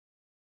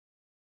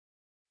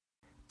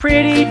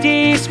Pretty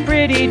Dees,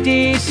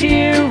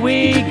 here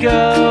we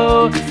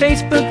go.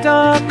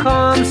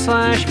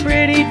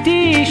 Facebook.com/Pretty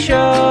D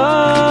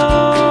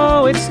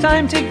Show. It's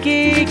time to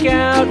geek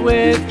out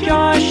with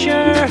Josh,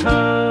 your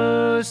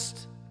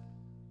host.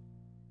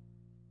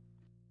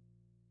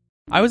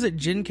 I was at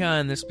Gen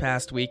Con this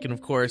past week and,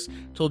 of course,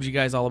 told you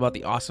guys all about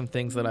the awesome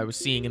things that I was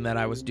seeing and that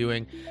I was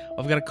doing.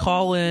 I've got a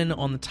call in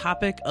on the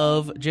topic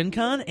of Gen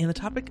Con and the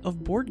topic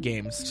of board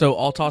games. So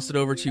I'll toss it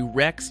over to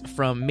Rex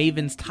from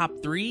Maven's Top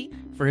 3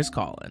 for his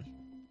call in.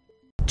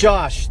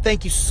 Josh,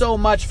 thank you so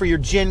much for your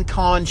Gen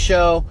Con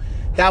show.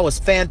 That was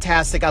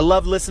fantastic. I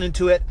love listening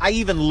to it. I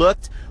even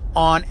looked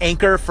on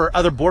Anchor for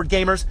other board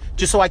gamers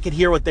just so I could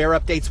hear what their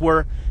updates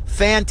were.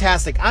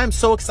 Fantastic. I'm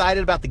so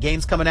excited about the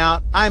games coming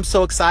out. I'm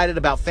so excited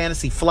about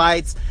Fantasy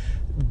Flights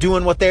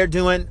doing what they're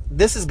doing.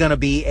 This is going to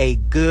be a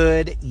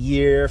good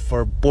year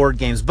for board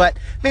games. But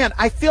man,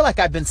 I feel like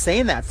I've been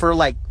saying that for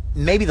like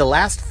maybe the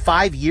last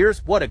 5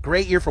 years. What a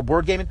great year for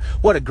board gaming.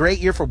 What a great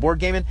year for board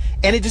gaming.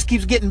 And it just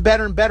keeps getting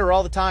better and better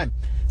all the time.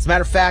 As a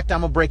matter of fact, I'm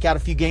going to break out a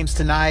few games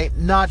tonight.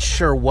 Not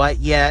sure what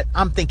yet.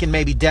 I'm thinking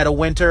maybe Dead of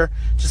Winter.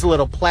 Just a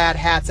little plaid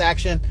hats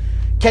action.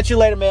 Catch you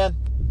later, man.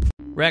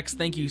 Rex,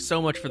 thank you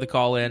so much for the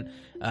call in.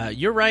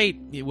 You're right.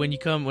 When it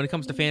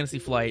comes to Fantasy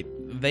Flight,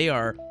 they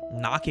are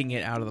knocking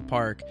it out of the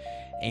park,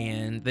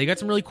 and they got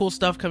some really cool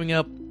stuff coming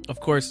up. Of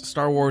course,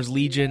 Star Wars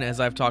Legion, as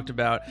I've talked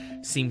about,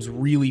 seems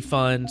really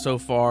fun so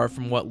far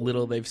from what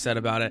little they've said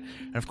about it.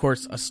 And of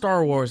course, a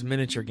Star Wars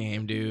miniature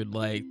game, dude,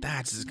 like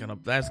that's gonna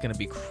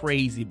be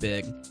crazy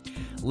big.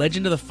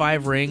 Legend of the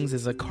Five Rings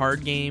is a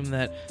card game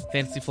that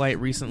Fantasy Flight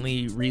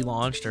recently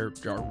relaunched, or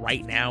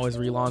right now is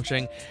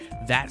relaunching.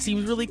 That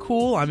seems really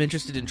cool. I'm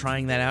interested in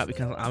trying that out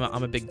because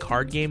I'm a big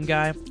card game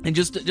guy. And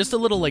just a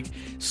little like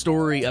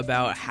story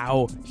about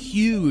how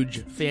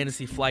huge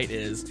Fantasy Flight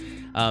is.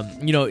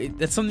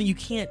 That's something you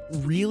can't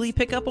really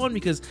pick up on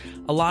because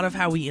a lot of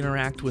how we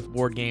interact with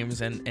board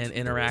games and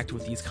interact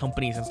with these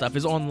companies and stuff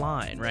is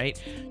online,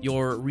 right?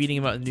 You're reading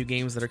about the new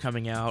games that are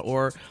coming out,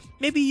 or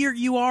maybe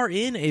you are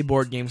in a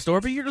board game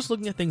store, but you're just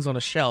looking at things on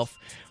a shelf.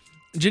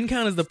 Gen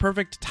Con is the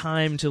perfect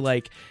time to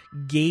like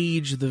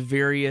gauge the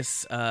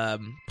various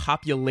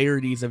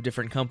popularities of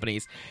different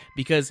companies,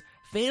 because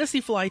Fantasy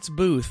Flight's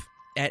booth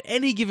at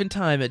any given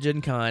time at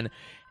Gen Con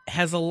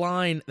has a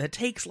line that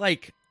takes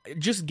like,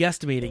 just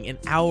guesstimating, an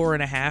hour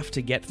and a half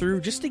to get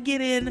through just to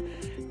get in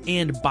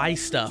and buy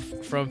stuff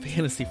from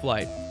Fantasy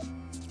Flight.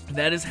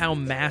 That is how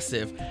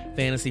massive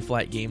Fantasy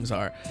Flight games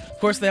are. Of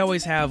course, they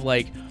always have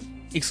like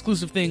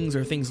exclusive things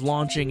or things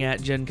launching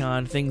at Gen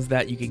Con, things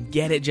that you can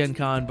get at Gen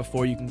Con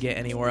before you can get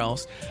anywhere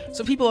else.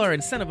 So people are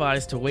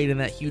incentivized to wait in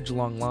that huge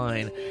long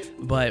line.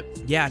 But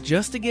yeah,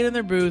 just to get in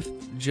their booth,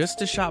 just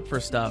to shop for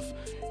stuff,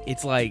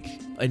 it's like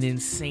an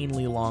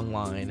insanely long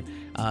line.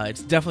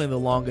 It's definitely the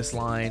longest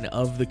line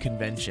of the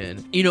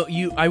convention.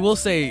 I will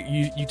say,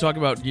 you talk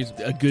about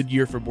a good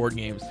year for board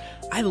games.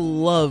 I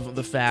love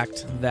the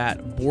fact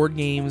that board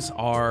games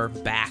are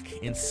back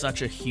in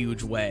such a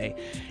huge way.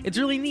 It's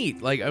really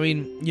neat. Like, I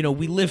mean,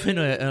 we live in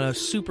a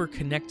super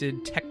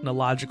connected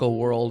technological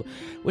world,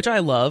 which I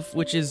love,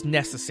 which is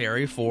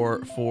necessary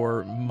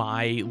for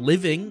my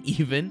living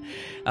even.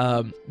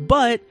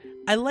 But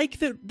I like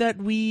that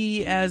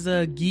we as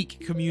a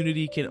geek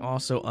community can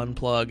also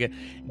unplug,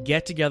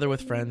 get together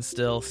with friends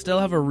still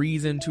have a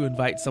reason to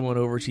invite someone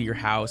over to your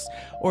house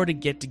or to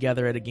get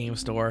together at a game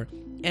store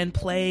and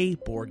play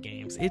board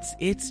games.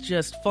 It's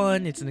just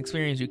fun. It's an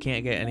experience you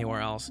can't get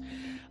anywhere else.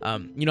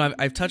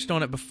 I've touched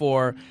on it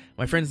before.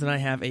 My friends and I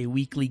have a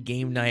weekly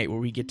game night where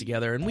we get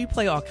together and we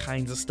play all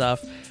kinds of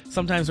stuff.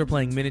 Sometimes we're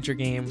playing miniature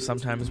games,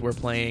 sometimes we're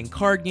playing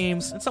card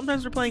games, and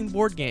sometimes we're playing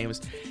board games.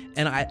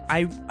 And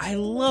I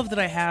love that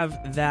I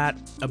have that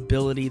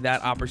ability,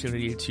 that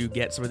opportunity to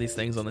get some of these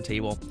things on the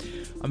table.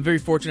 I'm very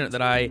fortunate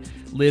that I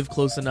live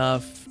close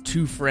enough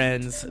to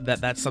friends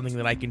that that's something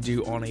that I can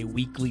do on a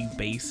weekly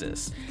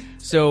basis.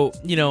 So,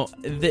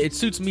 it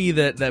suits me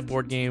that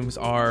board games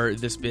are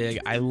this big.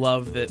 I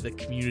love that the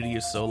community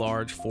is so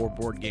large for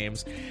board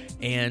games,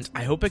 and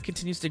I hope it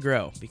continues to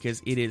grow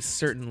because it is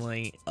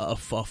certainly a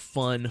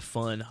fun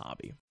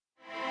hobby.